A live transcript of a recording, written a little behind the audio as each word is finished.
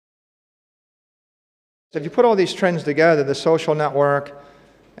If you put all these trends together, the social network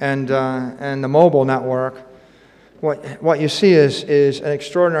and the mobile network, what you see is an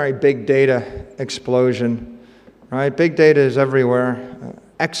extraordinary big data explosion, right? Big data is everywhere.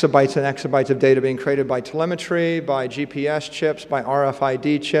 Exabytes and exabytes of data being created by telemetry, by GPS chips, by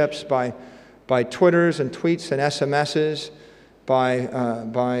RFID chips, by Twitters and tweets and SMSs, by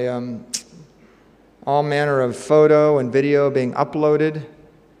all manner of photo and video being uploaded.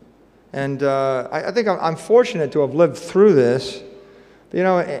 And I think I'm fortunate to have lived through this. You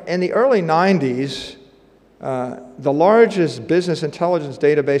know, in the early 90s, the largest business intelligence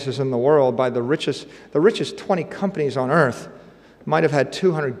databases in the world by the richest 20 companies on earth might have had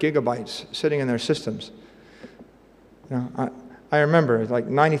 200 gigabytes sitting in their systems. You know, I remember, like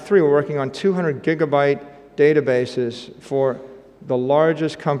 93, we're working on 200 gigabyte databases for the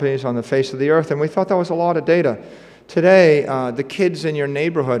largest companies on the face of the earth, and we thought that was a lot of data. Today, the kids in your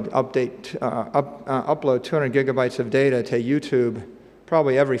neighborhood upload 200 gigabytes of data to YouTube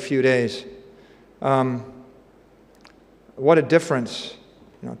probably every few days. What a difference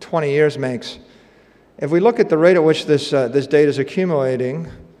 20 years makes. If we look at the rate at which this data is accumulating,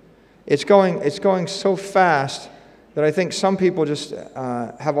 it's going so fast that I think some people just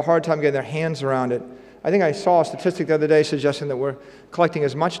have a hard time getting their hands around it. I think I saw a statistic the other day suggesting that we're collecting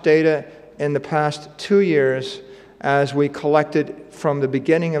as much data in the past 2 years as we collected from the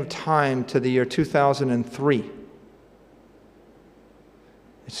beginning of time to the year 2003.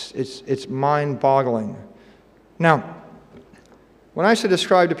 It's mind-boggling. Now, when I used to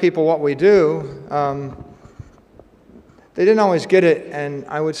describe to people what we do, they didn't always get it, and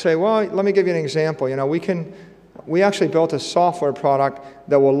I would say, well, let me give you an example. You know, we actually built a software product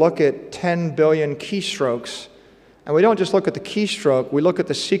that will look at 10 billion keystrokes. And we don't just look at the keystroke, we look at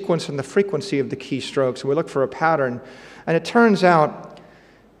the sequence and the frequency of the keystrokes, and we look for a pattern. And it turns out,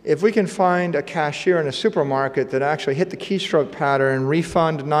 if we can find a cashier in a supermarket that actually hit the keystroke pattern,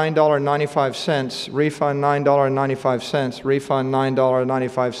 refund $9.95, refund $9.95, refund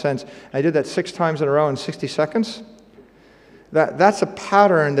 $9.95, I did that 6 times in a row in 60 seconds, that's a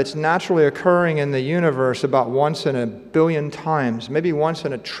pattern that's naturally occurring in the universe about once in a billion times, maybe once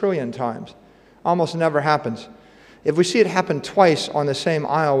in a trillion times. Almost never happens. If we see it happen twice on the same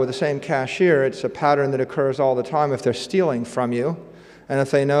aisle with the same cashier, it's a pattern that occurs all the time if they're stealing from you, and if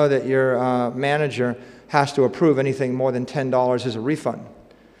they know that your manager has to approve anything more than $10 as a refund.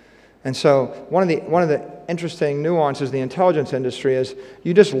 And so one of the interesting nuances in the intelligence industry is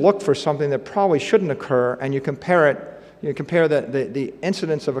you just look for something that probably shouldn't occur, and you compare it. You compare the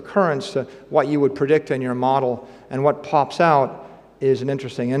incidence of occurrence to what you would predict in your model, and what pops out is an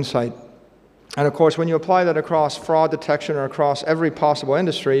interesting insight. And of course, when you apply that across fraud detection or across every possible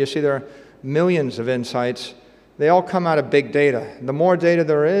industry, you see there are millions of insights. They all come out of big data. The more data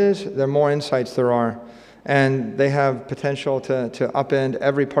there is, the more insights there are. And they have potential to upend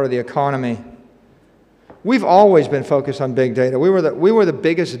every part of the economy. We've always been focused on big data. We were the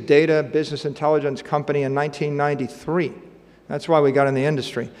biggest data business intelligence company in 1993. That's why we got in the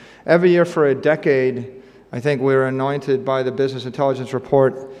industry. Every year for a decade, I think we were anointed by the Business Intelligence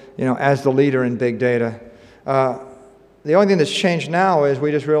Report, as the leader in big data. The only thing that's changed now is we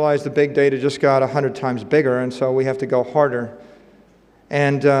just realized the big data just got 100 times bigger, and so we have to go harder.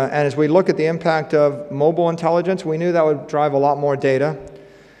 And as we look at the impact of mobile intelligence, we knew that would drive a lot more data.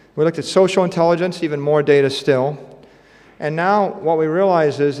 We looked at social intelligence, even more data still. And now what we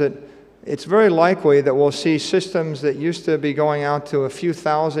realize is that it's very likely that we'll see systems that used to be going out to a few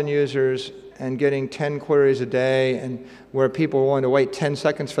thousand users and getting 10 queries a day, and where people were willing to wait 10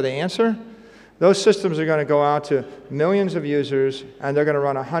 seconds for the answer, those systems are going to go out to millions of users, and they're going to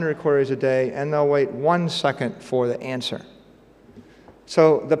run 100 queries a day, and they'll wait 1 second for the answer.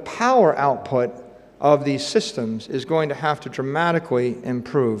 So the power output of these systems is going to have to dramatically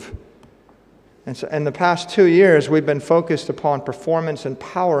improve. And so in the past 2 years, we've been focused upon performance and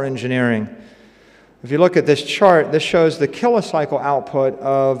power engineering. If you look at this chart, this shows the kilocycle output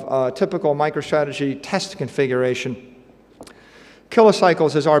of a typical MicroStrategy test configuration.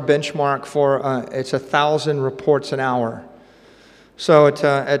 Kilocycles is our benchmark for, it's 1,000 reports an hour. So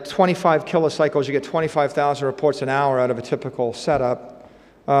at 25 kilocycles, you get 25,000 reports an hour out of a typical setup.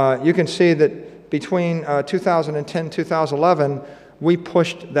 You can see that between 2010 and 2011, we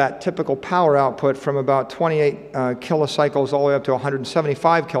pushed that typical power output from about 28 kilocycles all the way up to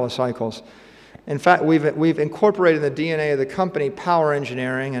 175 kilocycles. In fact, we've incorporated in the DNA of the company power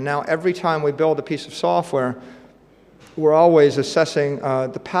engineering, and now every time we build a piece of software, we're always assessing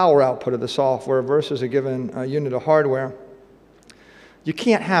the power output of the software versus a given unit of hardware. You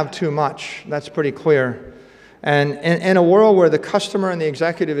can't have too much. That's pretty clear. And in a world where the customer and the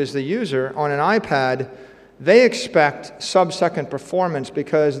executive is the user on an iPad, they expect sub-second performance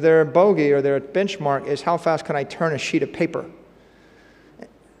because their bogey or their benchmark is how fast can I turn a sheet of paper.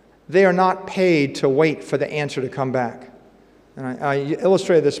 They are not paid to wait for the answer to come back. And I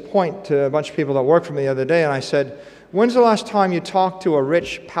illustrated this point to a bunch of people that worked for me the other day, and I said, when's the last time you talked to a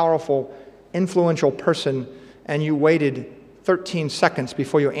rich, powerful, influential person and you waited 13 seconds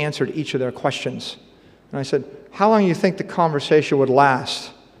before you answered each of their questions? And I said, how long do you think the conversation would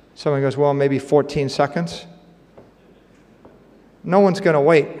last? Someone goes, well, maybe 14 seconds. No one's going to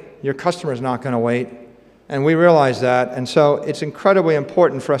wait. Your customer's not going to wait. And we realize that. And so it's incredibly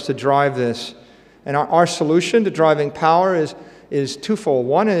important for us to drive this. And our solution to driving power is twofold.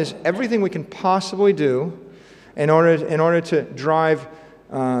 One is everything we can possibly do in order to drive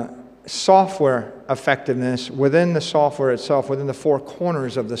software effectiveness within the software itself, within the four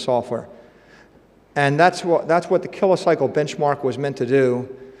corners of the software. And that's what the kilocycle benchmark was meant to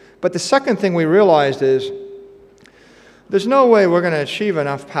do. But the second thing we realized is there's no way we're going to achieve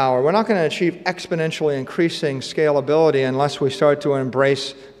enough power. We're not going to achieve exponentially increasing scalability unless we start to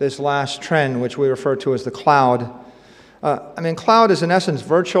embrace this last trend, which we refer to as the cloud. Cloud is in essence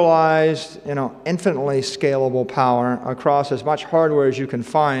virtualized, infinitely scalable power across as much hardware as you can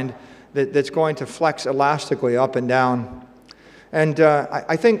find that's going to flex elastically up and down. And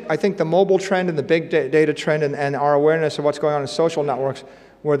I think the mobile trend and the big data trend and our awareness of what's going on in social networks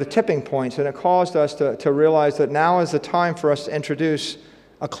were the tipping points, and it caused us to realize that now is the time for us to introduce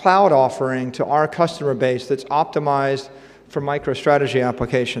a cloud offering to our customer base that's optimized for MicroStrategy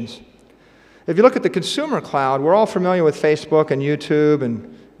applications. If you look at the consumer cloud, we're all familiar with Facebook and YouTube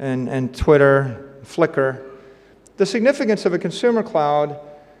and Twitter, Flickr. The significance of a consumer cloud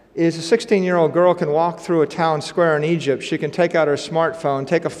is a 16-year-old girl can walk through a town square in Egypt. She can take out her smartphone,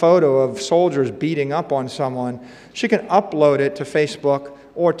 take a photo of soldiers beating up on someone. She can upload it to Facebook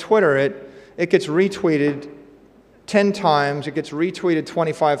or Twitter it. It gets retweeted 10 times. It gets retweeted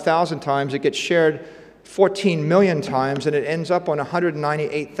 25,000 times. It gets shared 14 million times, and it ends up on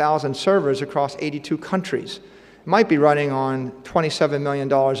 198,000 servers across 82 countries. It might be running on $27 million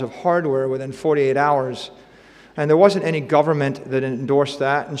of hardware within 48 hours. And there wasn't any government that endorsed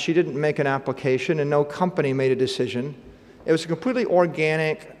that, and she didn't make an application, and no company made a decision. It was a completely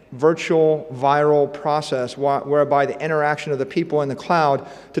organic, virtual, viral process whereby the interaction of the people in the cloud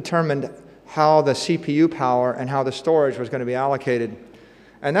determined how the CPU power and how the storage was going to be allocated.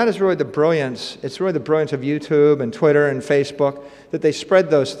 And that is really the brilliance. It's really the brilliance of YouTube and Twitter and Facebook that they spread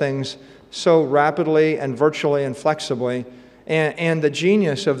those things so rapidly and virtually and flexibly. And the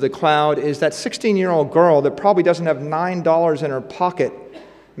genius of the cloud is that 16-year-old girl that probably doesn't have $9 in her pocket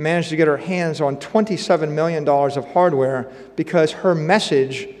managed to get her hands on $27 million of hardware because her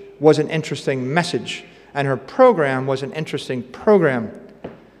message was an interesting message and her program was an interesting program.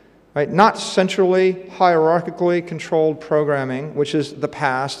 Right? Not centrally, hierarchically controlled programming, which is the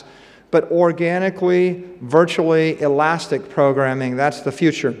past, but organically, virtually elastic programming. That's the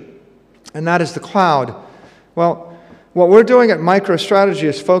future. And that is the cloud. Well, what we're doing at MicroStrategy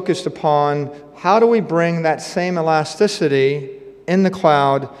is focused upon how do we bring that same elasticity in the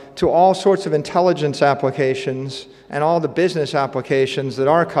cloud to all sorts of intelligence applications and all the business applications that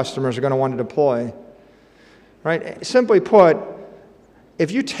our customers are going to want to deploy. Right? Simply put,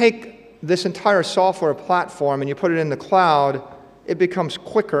 if you take this entire software platform and you put it in the cloud, it becomes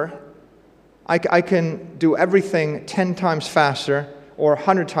quicker. I can do everything 10 times faster or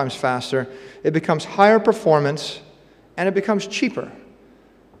 100 times faster. It becomes higher performance, and it becomes cheaper.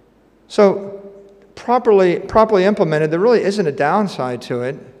 So properly implemented, there really isn't a downside to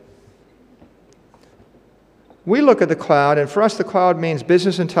it. We look at the cloud, and for us the cloud means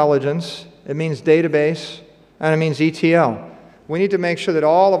business intelligence, it means database, and it means ETL. We need to make sure that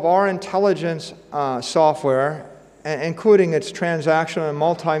all of our intelligence software, including its transactional and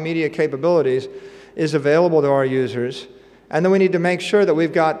multimedia capabilities, is available to our users. And then we need to make sure that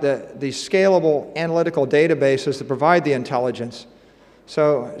we've got the scalable analytical databases to provide the intelligence.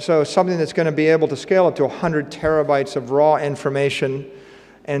 So something that's going to be able to scale up to 100 terabytes of raw information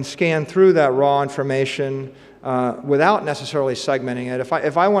and scan through that raw information without necessarily segmenting it.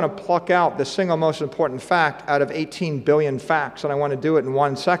 If I want to pluck out the single most important fact out of 18 billion facts and I want to do it in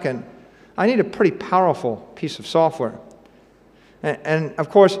 1 second, I need a pretty powerful piece of software. And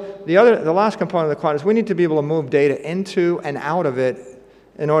of course, the last component of the cloud is we need to be able to move data into and out of it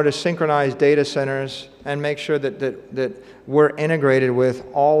in order to synchronize data centers and make sure that we're integrated with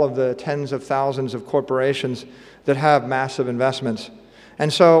all of the tens of thousands of corporations that have massive investments.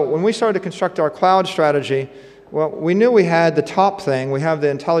 And so when we started to construct our cloud strategy, Well, we knew we had the top thing. We have the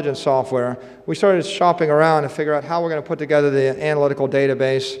intelligence software. We started shopping around to figure out how we're going to put together the analytical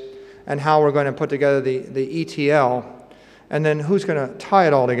database and how we're going to put together the ETL, and then who's going to tie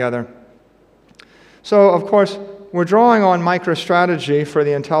it all together. So, of course, we're drawing on MicroStrategy for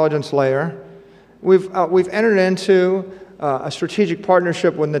the intelligence layer. We've entered into a strategic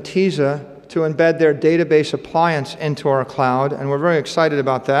partnership with Netezza to embed their database appliance into our cloud, and we're very excited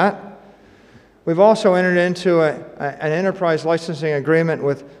about that. We've also entered into an enterprise licensing agreement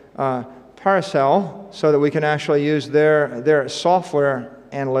with Paracel so that we can actually use their software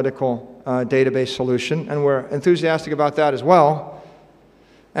analytical database solution, and we're enthusiastic about that as well.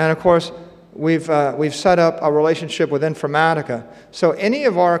 And of course, we've set up a relationship with Informatica. So any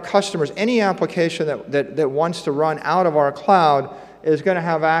of our customers, any application that wants to run out of our cloud is going to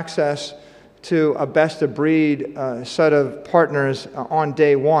have access to a best-of-breed set of partners on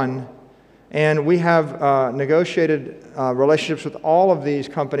day one. And we have negotiated relationships with all of these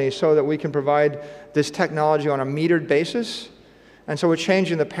companies so that we can provide this technology on a metered basis. And so we're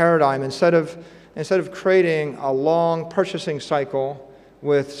changing the paradigm. Instead of creating a long purchasing cycle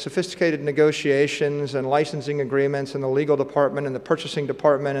with sophisticated negotiations and licensing agreements and the legal department and the purchasing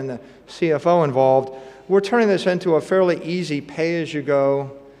department and the CFO involved, we're turning this into a fairly easy pay-as-you-go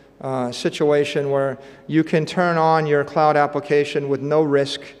situation where you can turn on your cloud application with no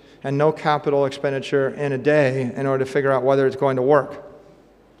risk and no capital expenditure in a day in order to figure out whether it's going to work.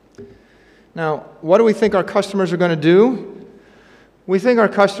 Now, what do we think our customers are going to do? We think our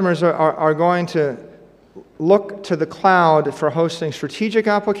customers are going to look to the cloud for hosting strategic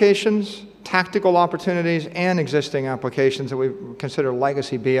applications, tactical opportunities, and existing applications that we consider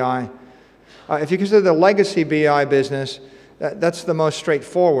legacy BI. If you consider the legacy BI business, that's the most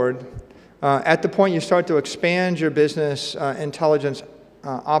straightforward. At the point you start to expand your business intelligence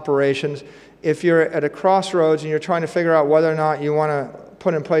operations, if you're at a crossroads and you're trying to figure out whether or not you want to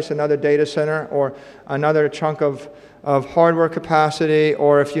put in place another data center or another chunk of hardware capacity,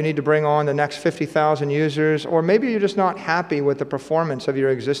 or if you need to bring on the next 50,000 users, or maybe you're just not happy with the performance of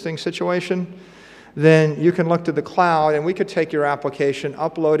your existing situation, then you can look to the cloud and we could take your application,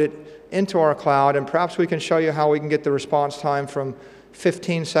 upload it into our cloud, and perhaps we can show you how we can get the response time from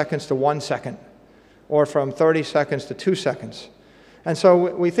 15 seconds to 1 second, or from 30 seconds to 2 seconds. And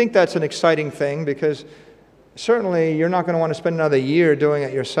so we think that's an exciting thing, because certainly you're not going to want to spend another year doing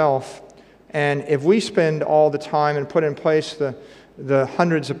it yourself. And if we spend all the time and put in place the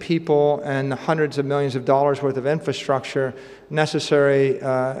hundreds of people and the hundreds of millions of dollars worth of infrastructure necessary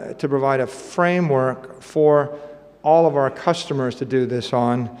to provide a framework for all of our customers to do this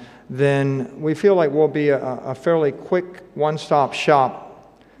on, then we feel like we'll be a fairly quick one-stop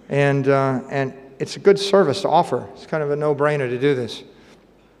shop. And it's a good service to offer. It's kind of a no-brainer to do this.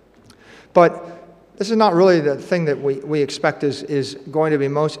 But this is not really the thing that we expect is going to be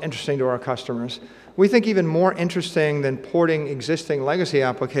most interesting to our customers. We think even more interesting than porting existing legacy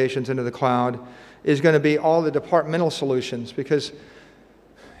applications into the cloud is going to be all the departmental solutions. Because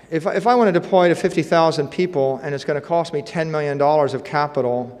if I want to deploy to 50,000 people and it's going to cost me $10 million of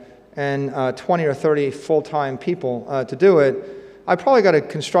capital and 20 or 30 full-time people to do it, I probably got to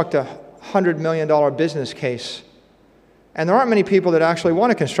construct a $100 million business case. And there aren't many people that actually want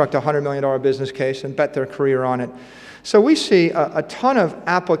to construct a $100 million business case and bet their career on it. So we see a ton of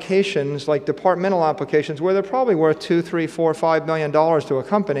applications, like departmental applications, where they're probably worth $2, $3, $4, $5 million to a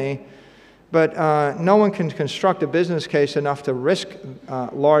company, but no one can construct a business case enough to risk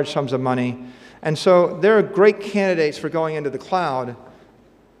large sums of money. And so they're great candidates for going into the cloud.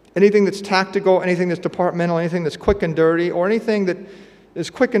 Anything that's tactical, anything that's departmental, anything that's quick and dirty, or anything that is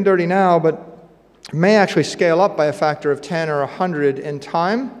quick and dirty now, but may actually scale up by a factor of 10 or 100 in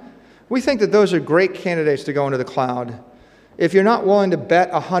time, we think that those are great candidates to go into the cloud. If you're not willing to bet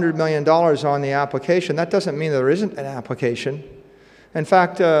 $100 million on the application, that doesn't mean there isn't an application. In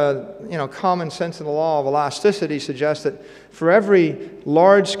fact, common sense in the law of elasticity suggests that for every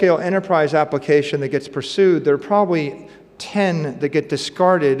large-scale enterprise application that gets pursued, there are probably 10 that get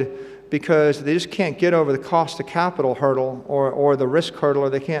discarded because they just can't get over the cost of capital hurdle or the risk hurdle, or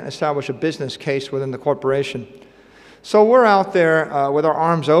they can't establish a business case within the corporation. So we're out there with our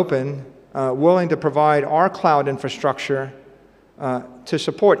arms open, willing to provide our cloud infrastructure to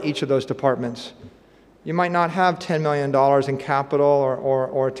support each of those departments. You might not have $10 million in capital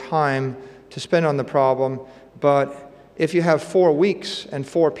or time to spend on the problem, but if you have 4 weeks and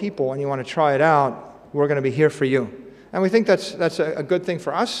 4 people and you want to try it out, we're going to be here for you. And we think that's a good thing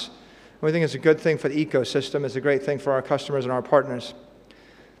for us. We think it's a good thing for the ecosystem. It's a great thing for our customers and our partners.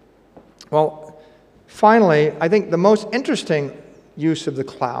 Well, finally, I think the most interesting use of the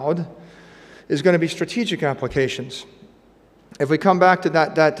cloud is going to be strategic applications. If we come back to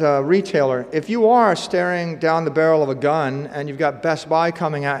that retailer, if you are staring down the barrel of a gun and you've got Best Buy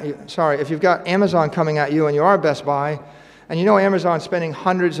coming at you, if you've got Amazon coming at you and you are Best Buy, and you know Amazon's spending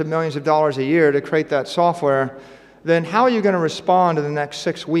hundreds of millions of dollars a year to create that software, then how are you going to respond in the next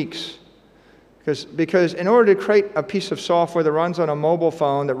 6 weeks? Because in order to create a piece of software that runs on a mobile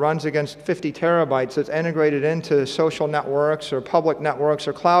phone, that runs against 50 terabytes, that's integrated into social networks or public networks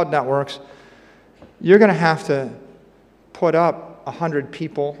or cloud networks, you're going to have to put up 100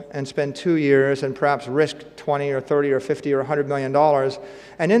 people and spend 2 years and perhaps risk 20 or 30 or 50 or $100 million.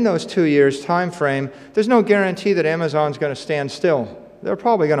 And in those 2 years time frame, there's no guarantee that Amazon's going to stand still. They're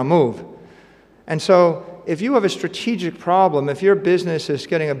probably going to move. And so if you have a strategic problem, if your business is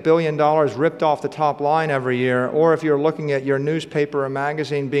getting $1 billion ripped off the top line every year, or if you're looking at your newspaper or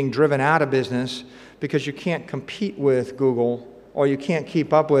magazine being driven out of business because you can't compete with Google or you can't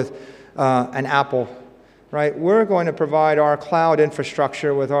keep up with an Apple, right? We're going to provide our cloud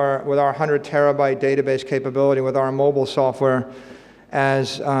infrastructure with our 100 terabyte database capability with our mobile software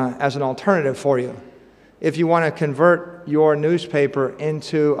as an alternative for you. If you want to convert your newspaper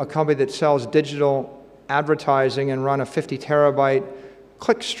into a company that sells digital advertising and run a 50 terabyte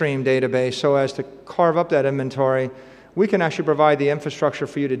clickstream database so as to carve up that inventory, we can actually provide the infrastructure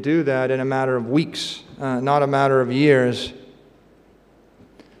for you to do that in a matter of weeks, not a matter of years.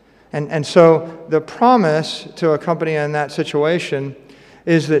 And so the promise to a company in that situation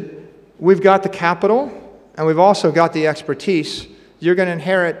is that we've got the capital and we've also got the expertise. You're going to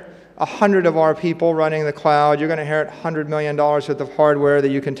inherit 100 of our people running the cloud. You're going to inherit $100 million worth of hardware that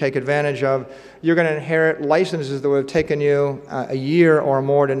you can take advantage of. You're going to inherit licenses that would have taken you a year or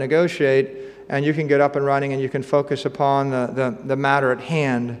more to negotiate, and you can get up and running and you can focus upon the matter at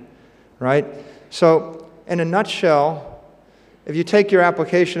hand, right? So in a nutshell, if you take your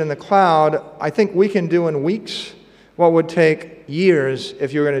application in the cloud, I think we can do in weeks what would take years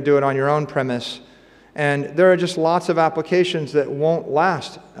if you were going to do it on your own premise. And there are just lots of applications that won't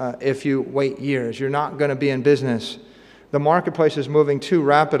last if you wait years. You're not going to be in business. The marketplace is moving too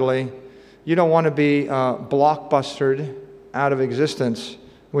rapidly. You don't want to be blockbustered out of existence,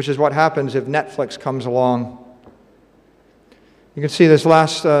 which is what happens if Netflix comes along. You can see this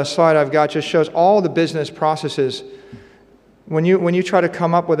last slide I've got just shows all the business processes. When you try to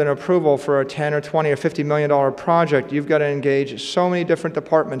come up with an approval for a 10 or 20 or $50 million project, you've got to engage so many different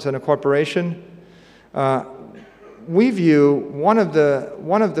departments in a corporation. We view one of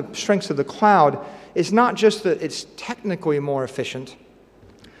the strengths of the cloud is not just that it's technically more efficient.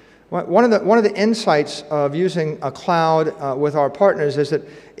 One of the insights of using a cloud with our partners is that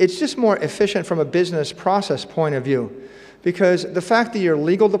it's just more efficient from a business process point of view, because the fact that your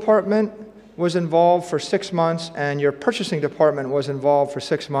legal department was involved for 6 months and your purchasing department was involved for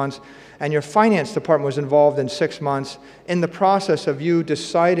 6 months and your finance department was involved in 6 months in the process of you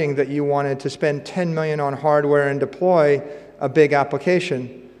deciding that you wanted to spend $10 million on hardware and deploy a big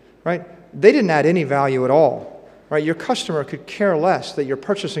application, right? They didn't add any value at all, right? Your customer could care less that your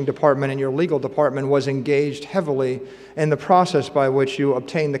purchasing department and your legal department was engaged heavily in the process by which you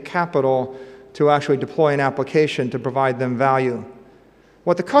obtained the capital to actually deploy an application to provide them value.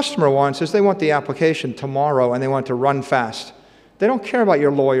 What the customer wants is they want the application tomorrow and they want it to run fast. They don't care about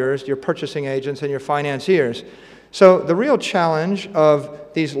your lawyers, your purchasing agents, and your financiers. So the real challenge of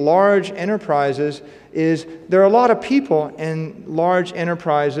these large enterprises is there are a lot of people in large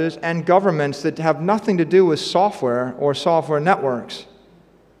enterprises and governments that have nothing to do with software or software networks.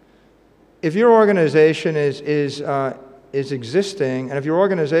 If your organization is existing, and if your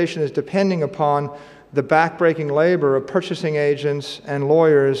organization is depending upon the backbreaking labor of purchasing agents and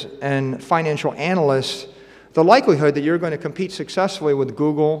lawyers and financial analysts, the likelihood that you're going to compete successfully with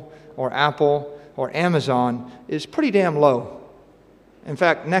Google or Apple or Amazon is pretty damn low. In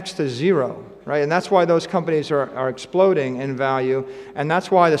fact, next to zero, right? And that's why those companies are exploding in value, and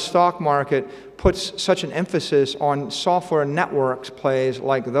that's why the stock market puts such an emphasis on software networks plays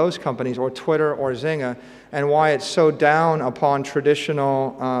like those companies, or Twitter or Zynga, and why it's so down upon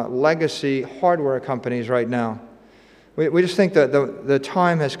traditional legacy hardware companies right now. We just think that the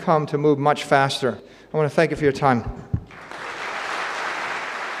time has come to move much faster. I want to thank you for your time.